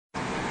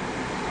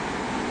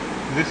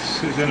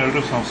This is an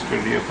ultrasound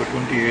study of a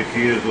 28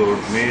 years old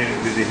male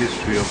with a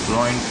history of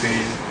groin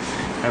pain,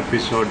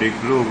 episodic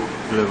low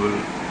level,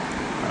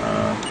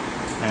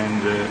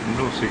 and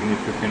no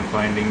significant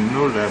finding.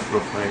 No lab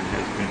profile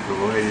has been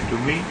provided to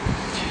me.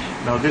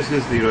 Now this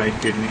is the right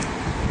kidney.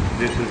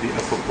 This is the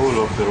upper pole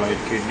of the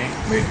right kidney,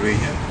 mid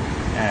region,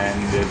 and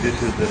this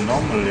is the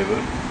normal level,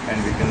 and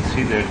we can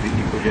see that the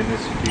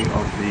echogenicity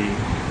of the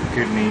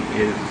kidney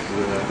is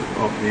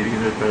of the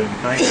renal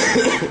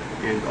parenchyma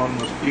is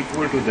almost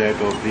equal to that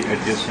of the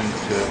adjacent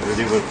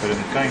liver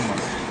parenchyma.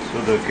 So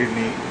the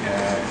kidney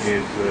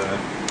is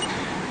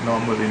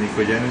normal in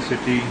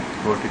echogenicity.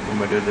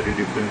 Corticomedullary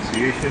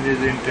differentiation is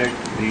intact.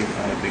 These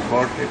are the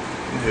cortex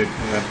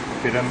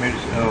pyramids.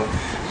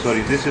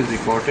 This is the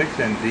cortex,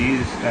 and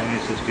these tiny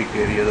cystic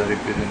areas are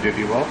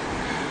representative of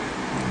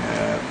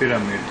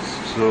pyramids.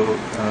 So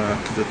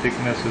the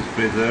thickness is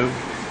preserved,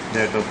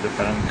 that of the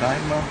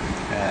parenchyma,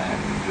 and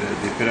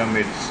the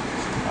pyramids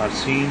are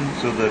seen,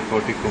 so the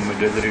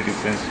corticomedullary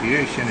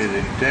differentiation is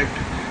intact.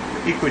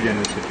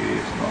 Echogenicity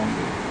is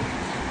normal.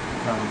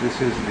 Now this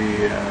is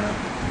the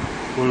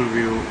full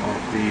view of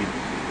the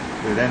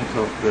length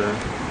of the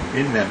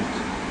in-length,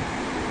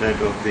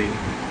 that of the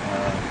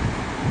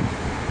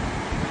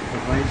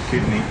right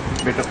kidney.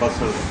 Beta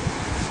pasal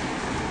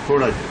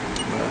thoda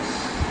bas,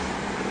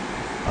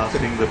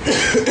 asking the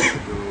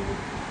patient to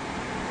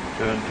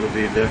turn to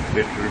the left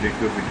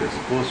retrodecubitus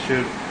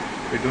posture.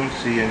 We don't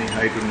see any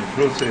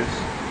hydronephrosis,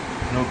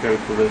 no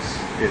calculus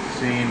is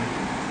seen,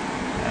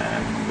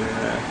 and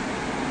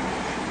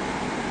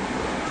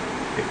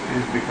it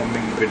is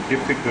becoming a bit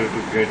difficult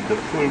to get the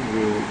full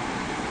view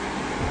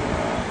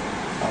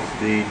of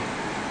the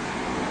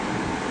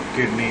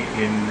kidney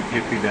in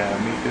AP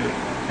diameter,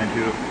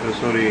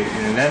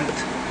 in length.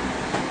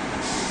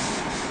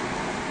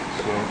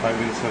 So I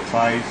will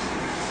suffice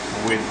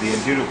with the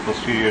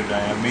anterior-posterior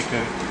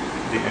diameter.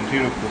 The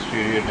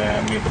anterior-posterior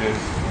diameter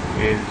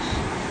is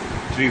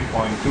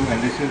 3.2,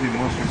 and this is the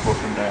most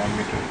important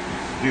diameter.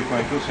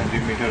 3.2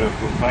 centimeter up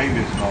to 5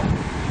 is normal.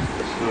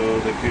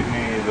 So the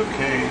kidney is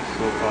okay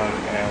so far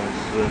as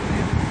the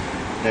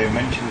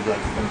dimensions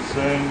are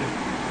concerned.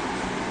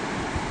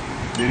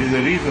 There is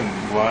a reason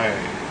why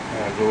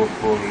lower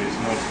pole is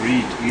not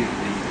reached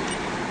easily,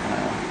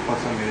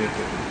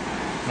 possibility.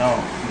 Now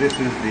this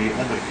is the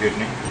other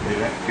kidney, the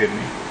left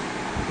kidney,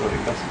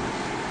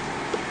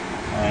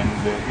 and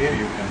here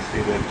you can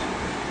see that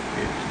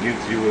it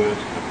gives you an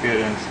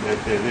appearance that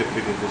as if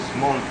it is a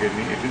small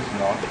kidney. It is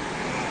not.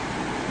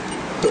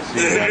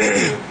 See that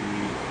the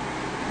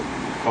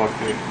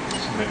cortex,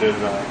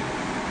 medulla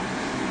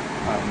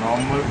are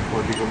normal,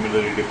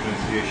 corticomedullary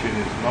differentiation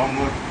is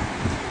normal,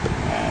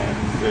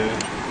 and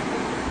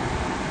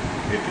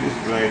it is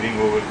gliding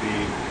over the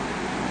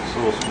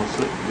source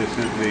muscle. This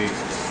is the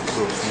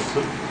source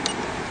muscle,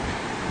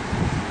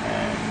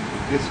 and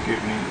this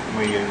kidney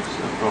measures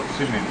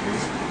approximately,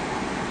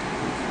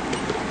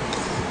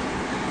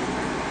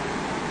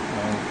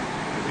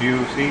 you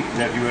see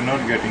that you are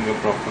not getting a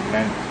proper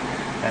length,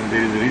 and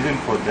there is a reason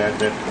for that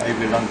I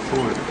will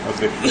unfold a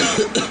bit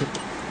later.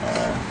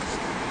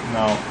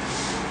 Now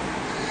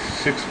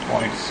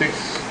 6.6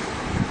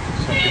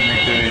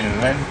 centimeter in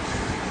length,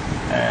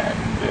 and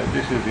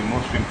this is the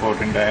most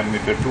important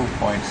diameter,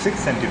 2.6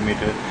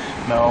 centimeter.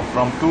 Now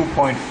from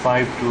 2.5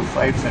 to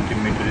 5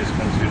 centimeter is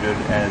considered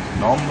as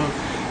normal,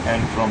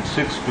 and from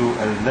 6 to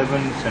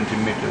 11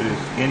 centimeters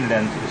in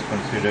length is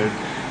considered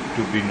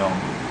to be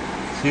normal.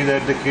 See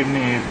that the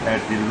kidney is at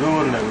the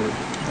lower level,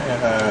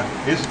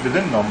 is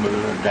within normal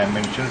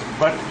dimensions,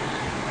 but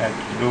at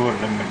lower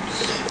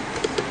limits,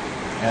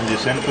 and the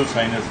central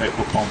sinus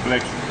echo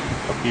complex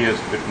appears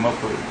a bit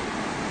muffled.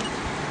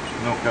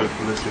 No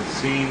calculus is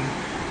seen.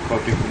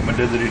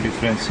 Corticomedullary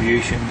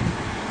differentiation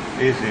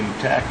is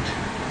intact.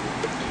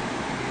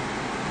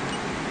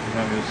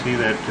 Now you see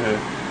that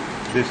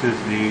this is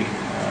the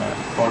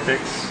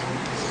cortex,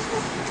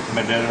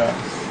 medulla.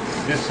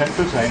 This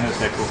central sinus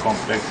echo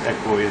complex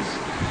echo is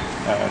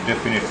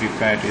definitely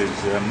fat is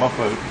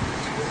muffled,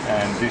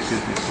 and this is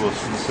the source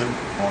muscle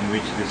on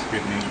which this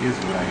kidney is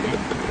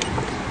gliding.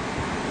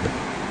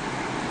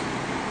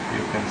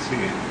 You can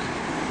see it.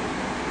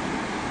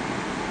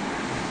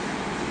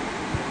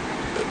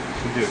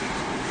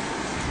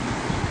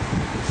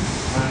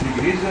 And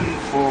the reason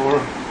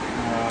for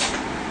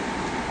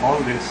all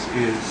this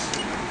is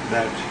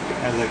that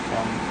as I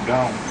come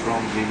down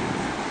from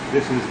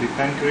this is the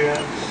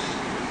pancreas,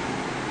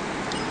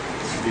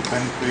 the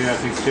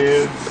pancreatic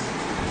tail,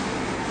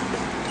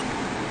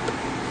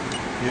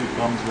 here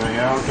comes the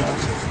aorta,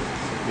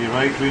 the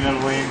right renal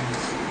vein,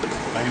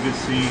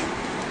 IVC,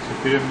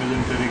 superior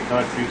mesenteric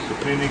artery,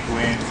 splenic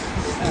vein,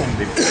 and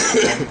the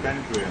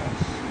pancreas.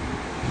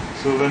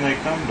 So when I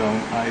come down,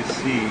 I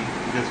see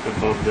just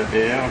above the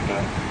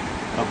aorta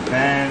a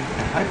band,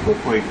 a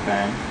hypoechoic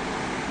band.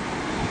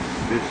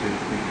 This is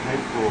the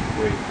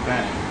hypoechoic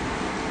band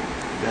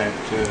that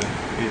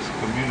is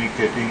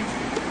communicating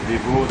the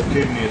both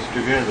kidneys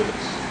together.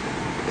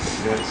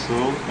 That's so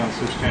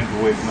consistent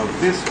with now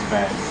this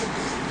band.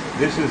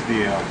 This is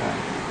the aorta.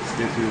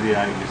 This is the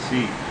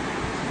IVC,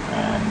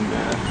 and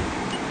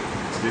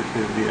this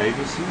is the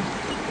IVC.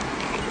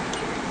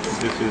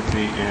 This is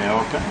the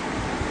aorta,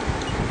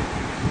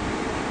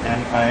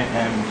 and I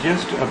am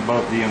just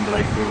above the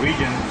umbilical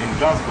region in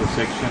transverse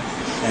section,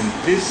 and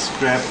this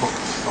strap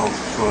of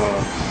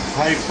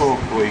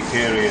hypoechoic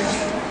area,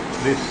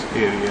 this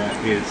area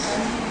is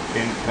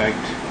in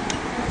fact,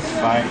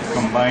 by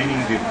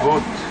combining the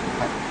both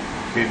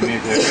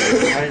kidneys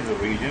at the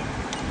region.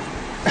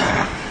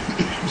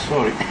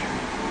 Sorry.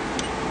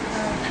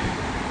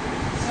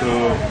 So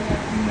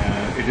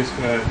it is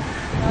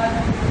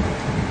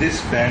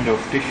this band of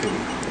tissue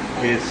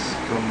is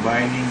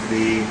combining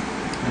the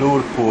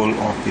lower pole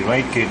of the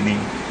right kidney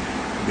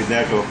with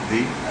that of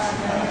the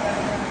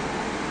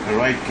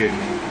right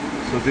kidney.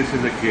 So this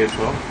is a case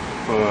of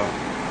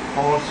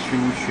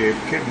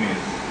horseshoe-shaped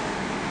kidneys.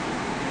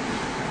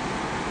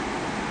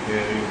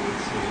 Here you will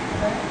see.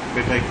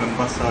 Beta ek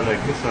lamba saal hai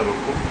ke saal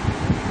roko.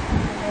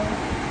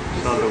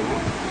 Saal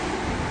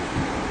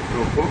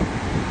roko.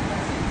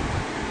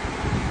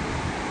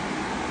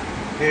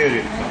 Here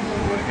it comes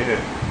over here,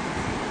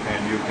 and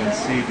you can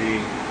see the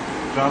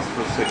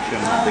transverse section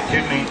of the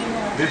kidney.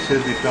 This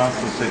is the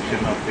transverse section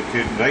of the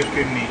right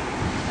kidney,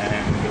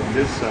 and on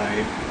this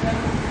side,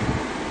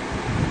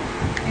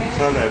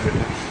 saal hai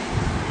beta.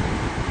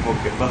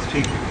 Okay, bas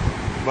theek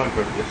hai. Bar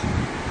kar this.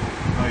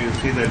 Now you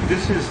see that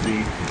this is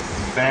the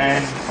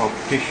band of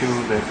tissue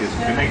that is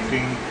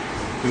connecting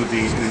to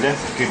the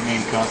left kidney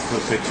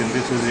transverse section.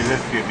 This is the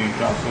left kidney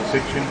transverse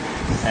section,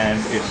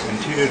 and it's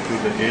anterior to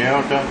the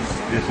aorta.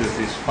 This is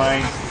the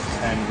spine,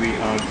 and we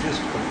are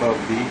just above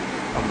the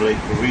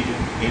umbilical region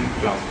in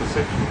transverse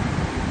section.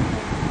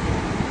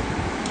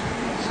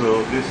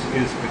 So this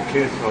is a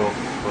case of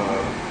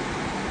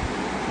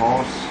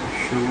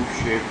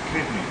horseshoe-shaped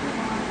kidney.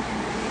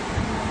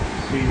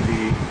 See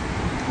the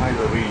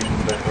hilar region,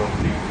 that of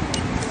the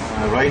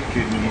right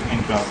kidney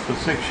in transverse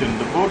section.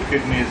 The both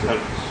kidneys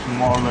are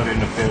smaller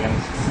in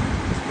appearance,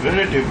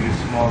 relatively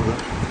smaller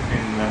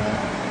in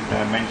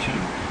dimension.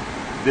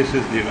 This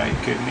is the right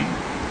kidney,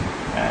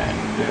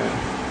 and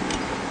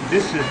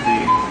this is the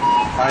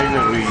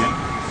hilar region,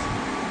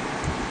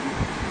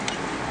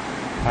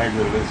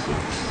 hilar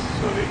vessels.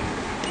 Sorry,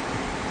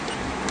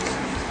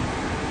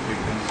 you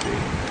can see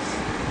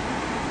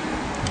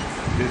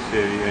this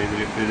area is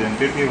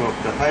representative of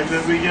the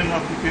hilar region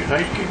of the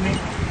right kidney.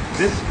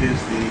 This is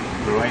the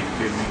right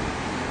kidney.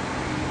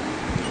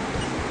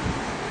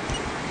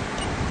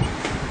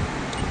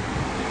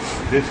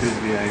 This is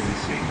the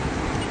IVC.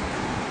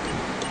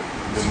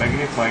 The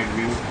magnified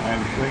view I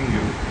am showing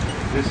you.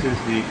 This is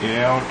the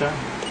aorta,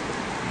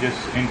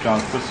 just in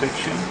transverse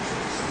section,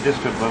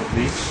 just above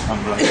the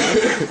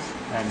umbilical.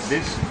 And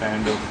this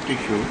band of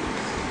tissue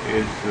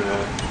is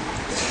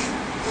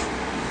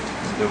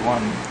the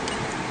one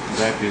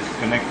that is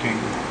connecting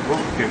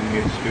both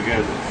kidneys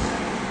together.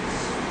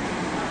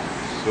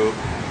 So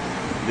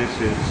this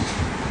is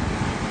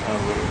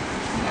our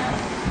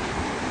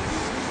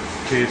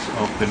case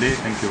of the day.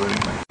 Thank you very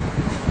much.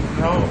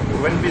 Now,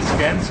 when we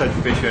scan such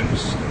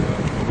patients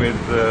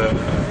with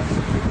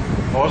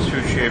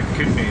horseshoe-shaped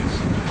kidneys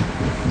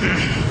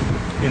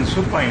in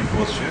supine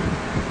posture,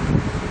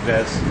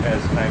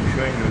 as I'm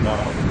showing you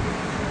now,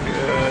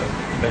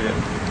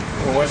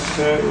 what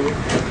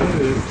happens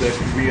is that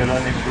we are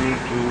unable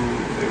to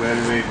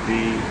evaluate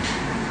the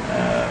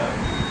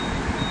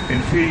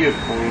inferior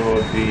pole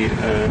or the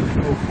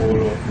low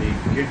pole of the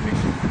kidney.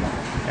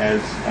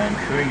 As I'm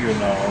showing you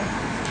now,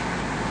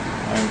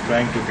 I'm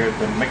trying to get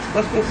the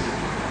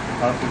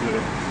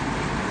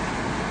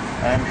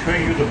I'm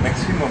showing you the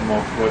maximum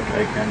of what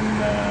I can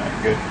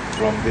get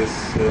from this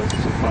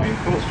supine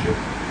posture.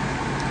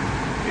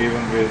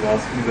 Even with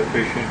asking the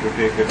patient to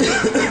take a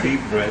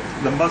deep breath.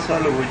 Lamba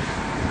saal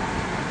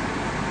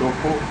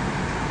roko.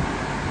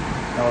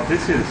 Now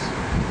this is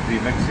the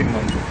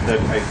maximum that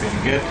I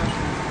can get.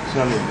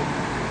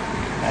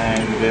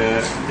 And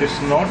it's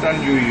not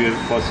unusual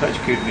for such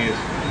kidneys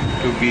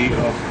to be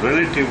of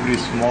relatively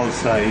small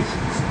size.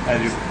 As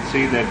you can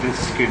see that this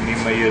kidney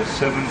measures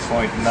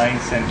 7.9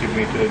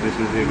 centimeters. This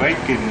is the right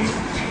kidney,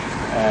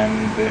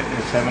 and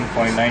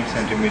 7.9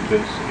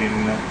 centimeters in,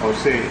 or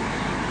say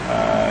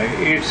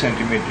 8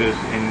 centimeters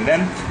in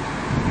length.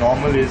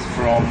 Normal is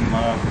from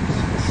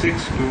 6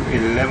 to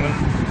 11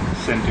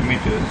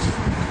 centimeters.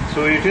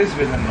 So it is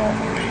within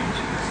normal range.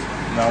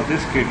 Now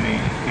this kidney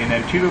in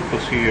anterior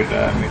posterior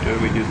diameter,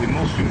 which is the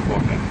most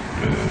important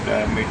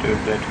diameter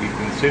that we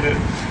consider,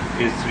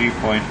 is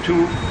 3.2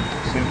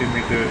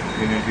 centimeter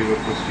in anterior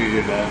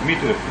posterior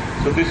diameter.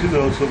 So this is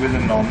also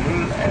within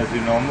normal, as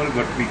the normal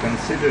what we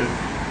consider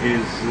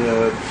is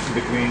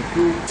between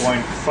 2.5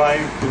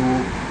 to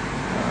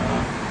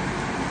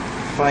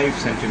 5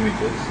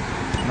 centimeters.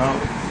 Now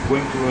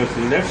going towards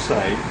the left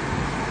side,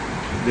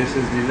 this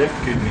is the left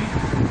kidney,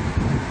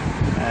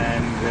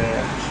 and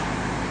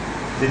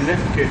the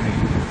left kidney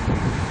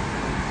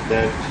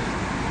that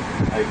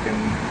I can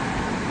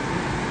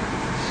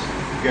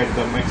get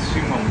the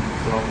maximum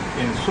from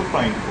in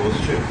supine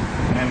posture,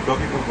 and I'm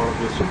talking about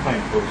the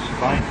supine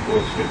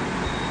posture.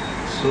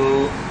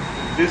 So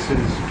this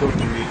is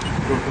total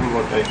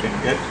what I can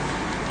get.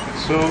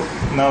 So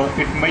now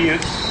it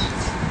measures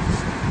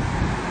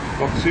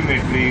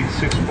approximately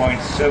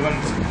 6.7.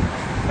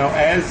 Now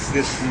as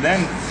this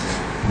length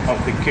of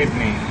the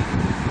kidney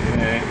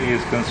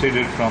is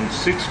considered from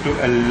 6 to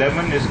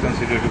 11 is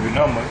considered to be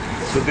normal.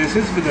 So this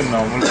is within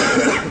normal,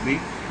 the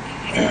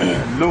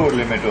lower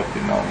limit of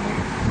the normal.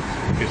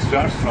 It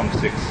starts from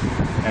 6,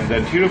 and the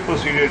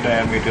anterior-posterior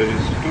diameter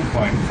is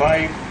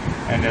 2.5,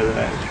 and as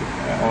I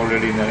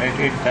already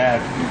narrated that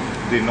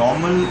the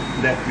normal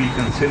that we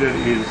consider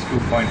is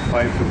 2.5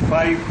 to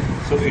 5,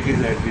 so it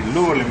is at the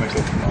lower limit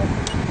of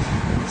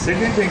normal.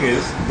 Second thing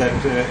is that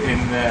in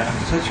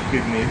such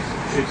kidneys,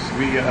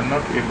 we are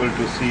not able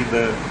to see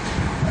the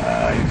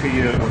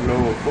inferior or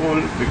lower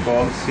pole,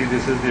 because see,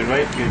 this is the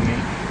right kidney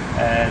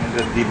and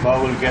the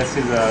bowel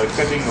gases are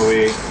cutting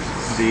away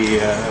the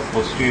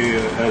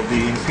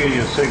the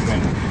inferior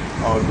segment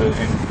or the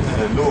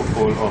lower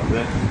pole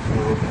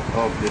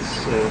of this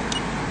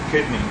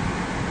kidney,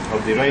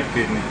 of the right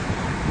kidney,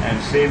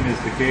 and same is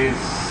the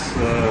case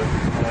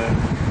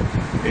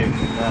in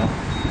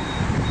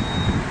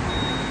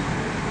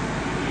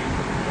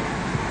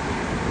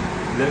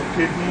left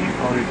kidney,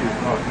 or it is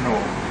not? No.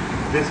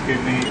 This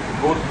kidney,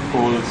 both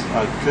poles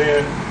are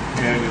clear.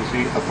 Here you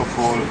see upper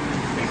pole,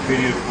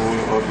 inferior pole,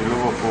 or the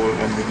lower pole,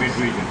 and the mid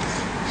region.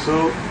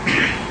 So,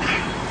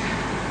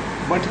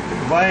 but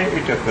why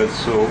it occurs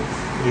so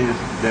is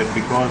that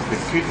because the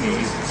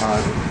kidneys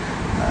are,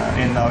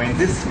 and now in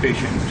this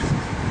patient,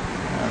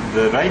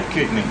 the right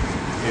kidney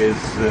is,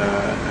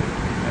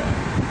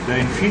 the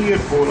inferior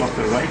pole of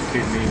the right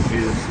kidney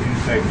is in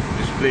fact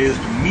displaced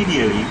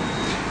medially,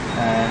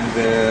 and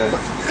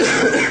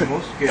in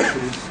most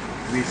cases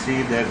we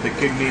see that the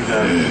kidneys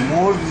are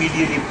more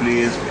medially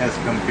placed as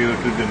compared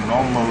to the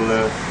normal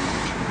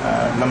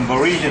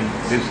lumbar region.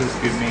 This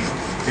kidney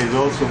is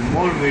also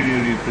more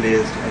medially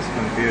placed as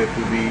compared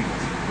to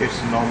its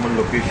normal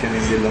location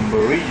in the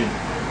lumbar region.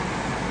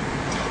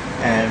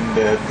 And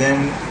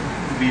then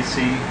we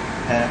see,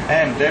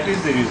 and that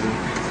is the reason,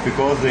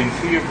 because the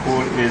inferior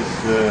pole is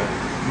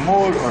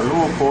more, or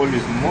lower pole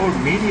is more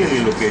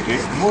medially located,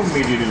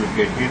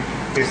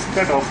 it's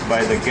cut off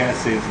by the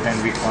gases, and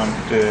we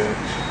can't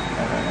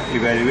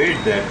evaluate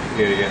that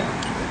area.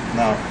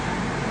 Now,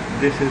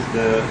 this is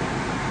the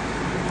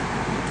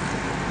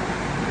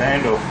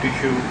band of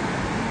tissue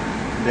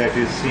that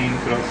is seen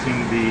crossing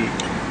the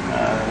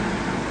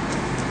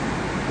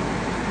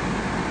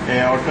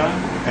aorta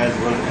as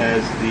well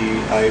as the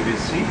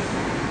IVC.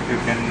 You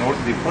can note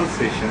the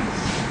pulsations.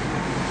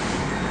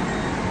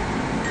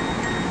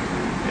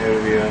 Here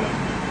we are,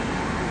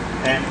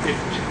 and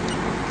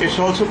it's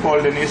also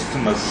called an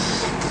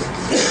isthmus.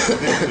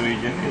 This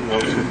region is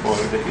also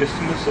called the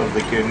isthmus of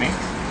the kidney.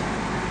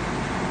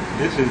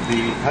 This is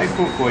the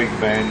hypoechoic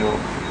band of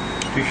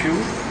tissue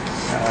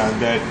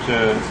that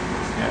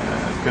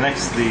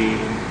connects the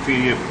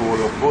inferior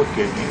pole of both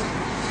kidneys,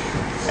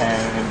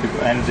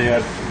 and they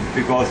are,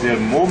 because they are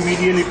more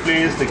medially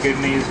placed, the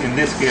kidneys, in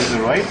this case the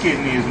right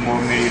kidney is more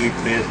medially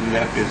placed, the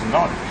left is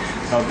not.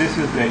 Now this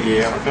is the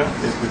aorta,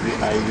 this is the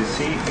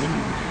IVC in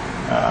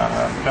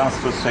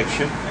transverse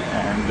section,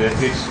 and the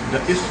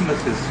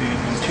isthmus is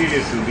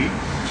anterior to the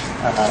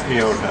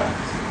aorta,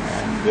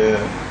 and the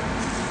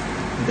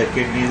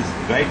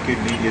right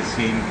kidney is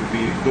seen to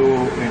be,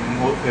 though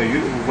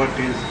what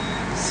is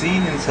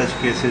seen in such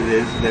cases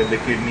is that the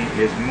kidney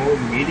is more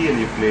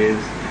medially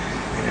placed,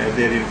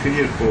 their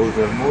inferior poles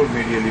are more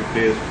medially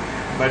placed,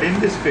 but in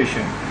this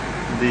patient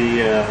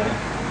the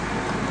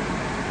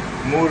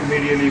more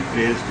medially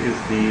placed is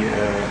the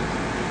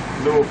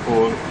lower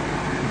pole,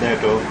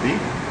 that of the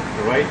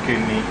right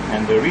kidney,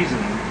 and the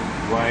reason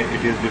why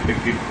it is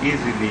depicted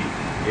easily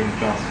in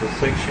transverse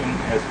section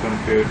as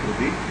compared to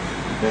the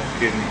left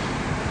kidney.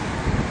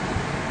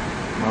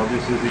 Now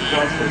this is the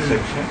transverse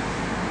section,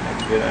 and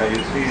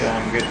you see I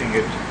am getting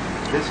it.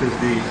 This is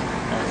the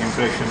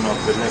impression of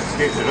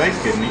the right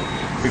kidney,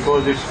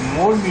 because it's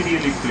more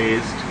medially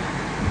placed,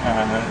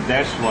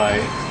 that's why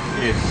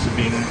it's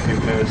being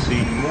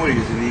seen more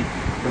easily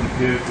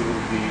compared to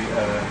the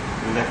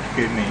left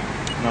kidney.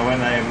 Now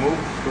when I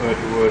move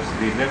towards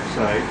the left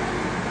side,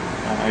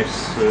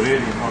 it's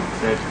really not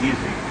that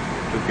easy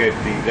to get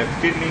the left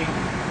kidney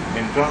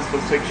in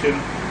transverse section.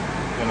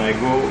 When I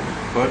go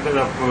further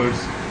upwards,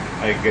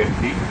 I get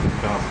the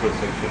transverse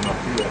section of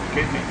the left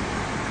kidney.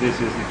 This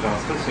is the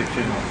transverse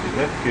section of the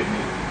left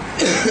kidney.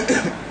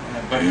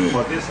 But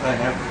for this I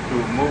have to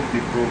move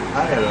the probe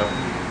higher up,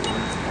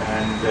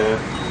 and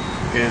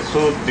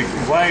so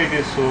why it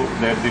is so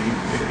that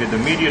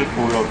the medial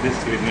pole of this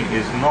kidney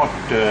is not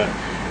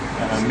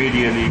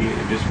medially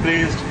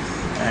displaced,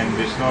 and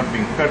it's not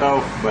being cut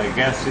off by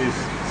gases.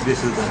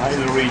 This is the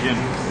hilar region,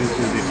 this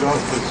is the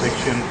transverse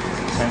section,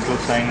 central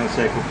sinus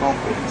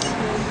echo-complex.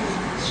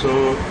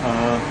 So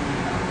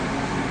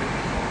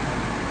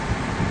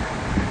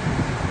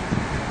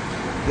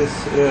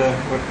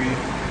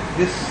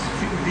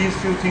these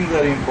few things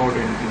are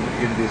important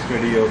in the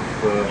study of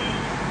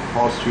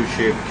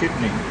horseshoe-shaped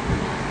kidney.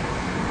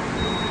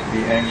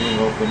 the angling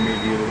of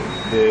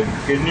the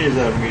kidneys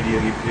are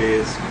medially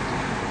placed,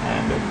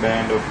 and a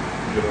band of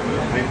the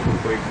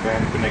hypoechoic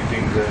band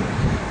connecting the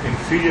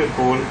inferior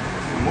pole.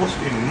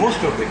 In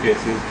most of the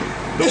cases,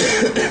 those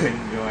have been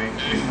joined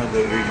in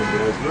other regions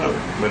as well.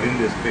 But in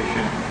this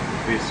patient,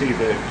 we see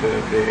that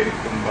they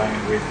combine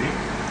with the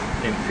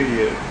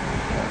inferior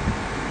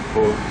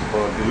pole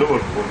or the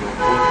lower pole of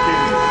both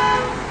kidneys.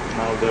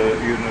 Now the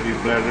urinary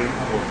bladder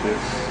of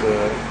this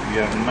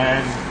young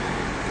man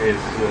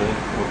is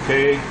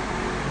okay.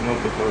 No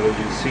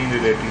pathology is seen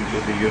relating to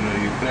the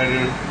urinary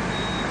bladder,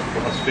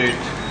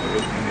 prostate,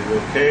 everything is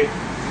okay.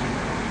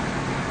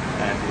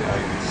 And the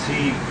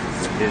IVC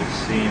is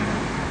seen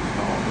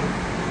normal.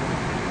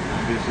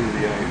 This is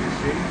the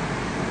IVC.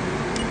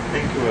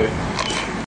 Thank you very much.